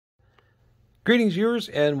Greetings viewers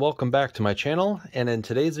and welcome back to my channel, and in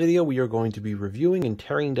today's video we are going to be reviewing and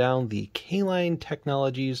tearing down the Caline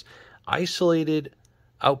Technologies isolated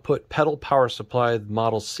output pedal power supply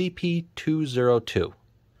model CP-202.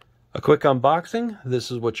 A quick unboxing.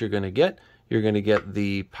 This is what you're going to get. You're going to get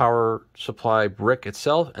the power supply brick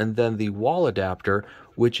itself and then the wall adapter,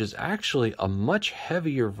 which is actually a much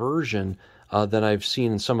heavier version than I've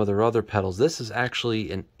seen in some of their other pedals. This is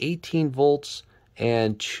actually an 18 volts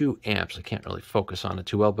and 2 amps. I can't really focus on it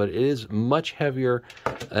too well, but it is much heavier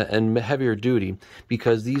and heavier duty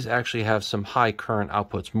because these actually have some high current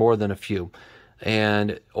outputs, more than a few.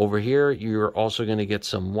 And over here, you're also going to get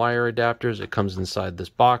some wire adapters. It comes inside this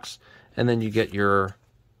box, and then you get your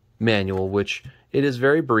manual, which it is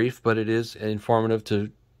very brief, but it is informative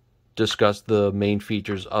to discuss the main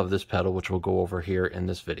features of this pedal, which we'll go over here in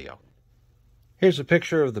this video. Here's a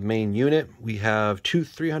picture of the main unit. We have two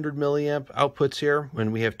 300 milliamp outputs here,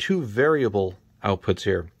 and we have two variable outputs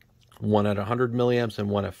here, one at 100 milliamps and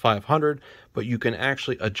one at 500, but you can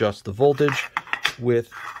actually adjust the voltage with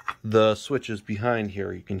the switches behind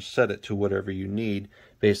here. You can set it to whatever you need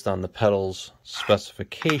based on the pedal's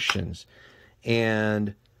specifications.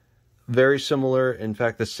 And very similar, in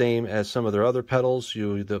fact the same as some of their other pedals.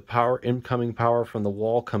 The incoming power from the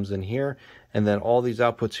wall comes in here, and then all these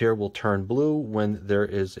outputs here will turn blue when there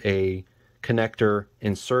is a connector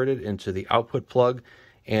inserted into the output plug,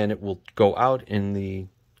 and it will go out in the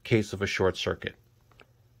case of a short circuit.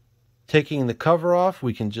 Taking the cover off,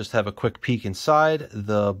 we can just have a quick peek inside.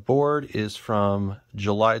 The board is from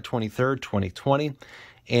July 23rd, 2020.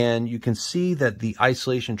 And you can see that the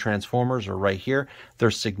isolation transformers are right here.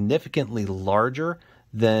 They're significantly larger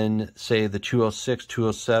than, say, the 206,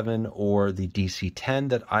 207, or the DC-10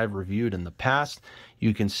 that I've reviewed in the past.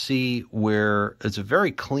 You can see where it's a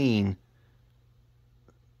very clean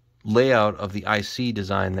layout of the IC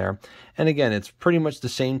design there. And again, it's pretty much the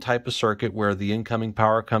same type of circuit where the incoming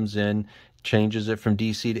power comes in, changes it from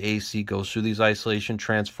DC to AC, goes through these isolation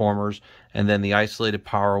transformers, and then the isolated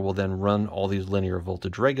power will then run all these linear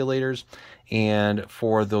voltage regulators. And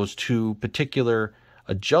for those two particular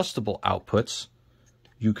adjustable outputs,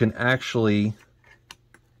 you can actually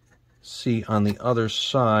see on the other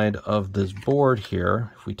side of this board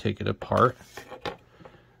here, if we take it apart,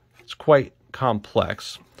 it's quite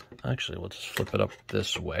complex. Actually, we'll just flip it up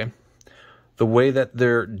this way. The way that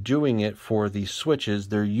they're doing it for these switches,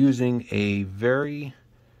 they're using a very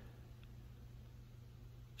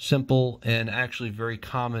simple and actually very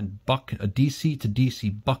common a DC to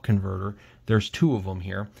DC buck converter. There's two of them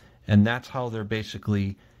here, and that's how they're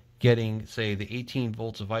basically getting, say, the 18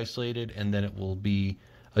 volts of isolated, and then it will be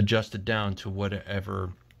adjusted down to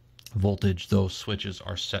whatever voltage those switches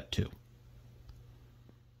are set to.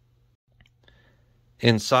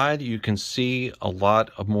 Inside, you can see a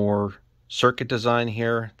lot of more circuit design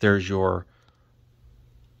here. There's your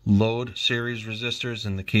load series resistors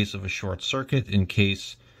in the case of a short circuit. In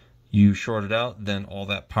case you short it out, then all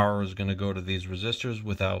that power is going to go to these resistors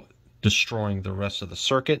without destroying the rest of the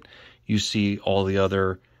circuit. You see all the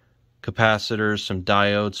other capacitors, some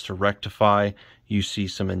diodes to rectify. You see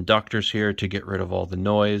some inductors here to get rid of all the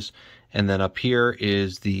noise. And then up here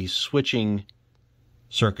is the switching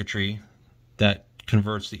circuitry that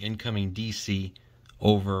converts the incoming DC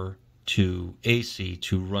over to AC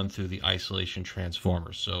to run through the isolation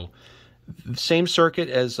transformers. So same circuit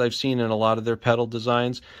as I've seen in a lot of their pedal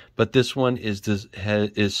designs, but this one is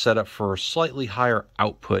set up for a slightly higher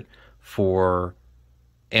output for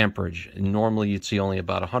amperage. And normally you'd see only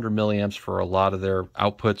about 100 milliamps for a lot of their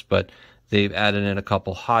outputs, but they've added in a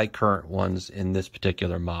couple high current ones in this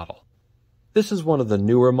particular model. This is one of the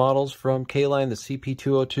newer models from Caline, the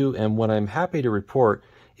CP-202, and what I'm happy to report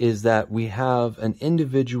is that we have an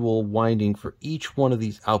individual winding for each one of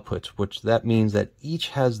these outputs, which that means that each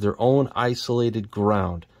has their own isolated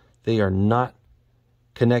ground. They are not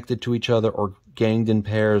connected to each other or ganged in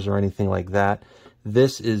pairs or anything like that.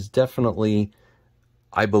 This is definitely,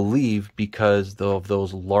 I believe, because of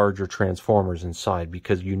those larger transformers inside,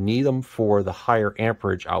 because you need them for the higher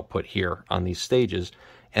amperage output here on these stages.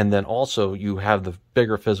 And then also you have the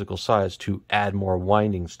bigger physical size to add more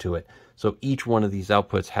windings to it. So each one of these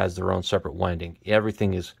outputs has their own separate winding.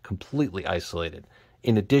 Everything is completely isolated.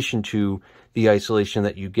 In addition to the isolation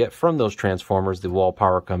that you get from those transformers, the wall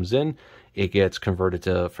power comes in, it gets converted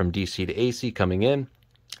from DC to AC coming in,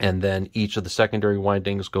 and then each of the secondary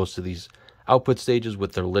windings goes to these output stages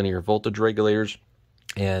with their linear voltage regulators,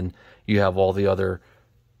 and you have all the other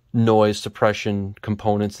noise suppression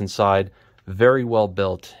components inside. Very well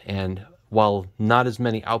built, and while not as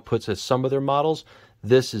many outputs as some of their models,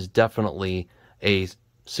 this is definitely a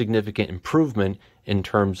significant improvement in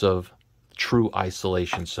terms of true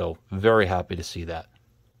isolation. So very happy to see that.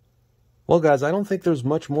 Well, guys, I don't think there's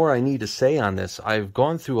much more I need to say on this. I've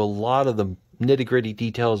gone through a lot of the nitty-gritty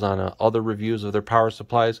details on other reviews of their power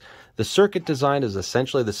supplies. The circuit design is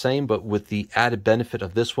essentially the same, but with the added benefit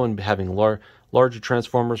of this one having larger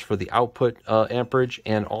transformers for the output amperage,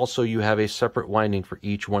 and also you have a separate winding for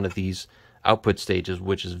each one of these output stages,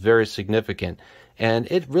 which is very significant. And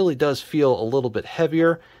it really does feel a little bit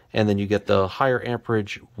heavier, and then you get the higher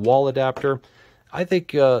amperage wall adapter. I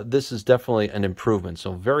think this is definitely an improvement,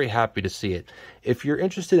 so very happy to see it. If you're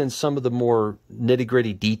interested in some of the more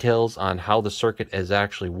nitty-gritty details on how the circuit is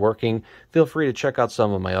actually working, feel free to check out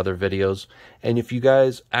some of my other videos. And if you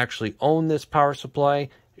guys actually own this power supply,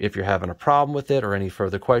 if you're having a problem with it or any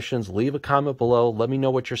further questions, leave a comment below. Let me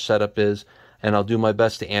know what your setup is, and I'll do my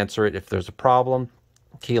best to answer it if there's a problem.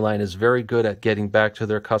 Caline is very good at getting back to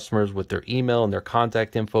their customers with their email and their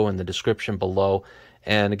contact info in the description below.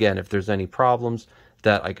 And again, if there's any problems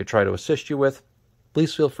that I could try to assist you with,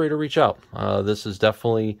 please feel free to reach out. This is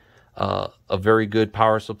definitely a very good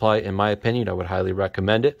power supply, in my opinion. I would highly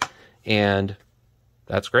recommend it. And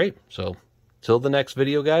that's great. So till the next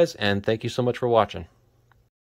video, guys, and thank you so much for watching.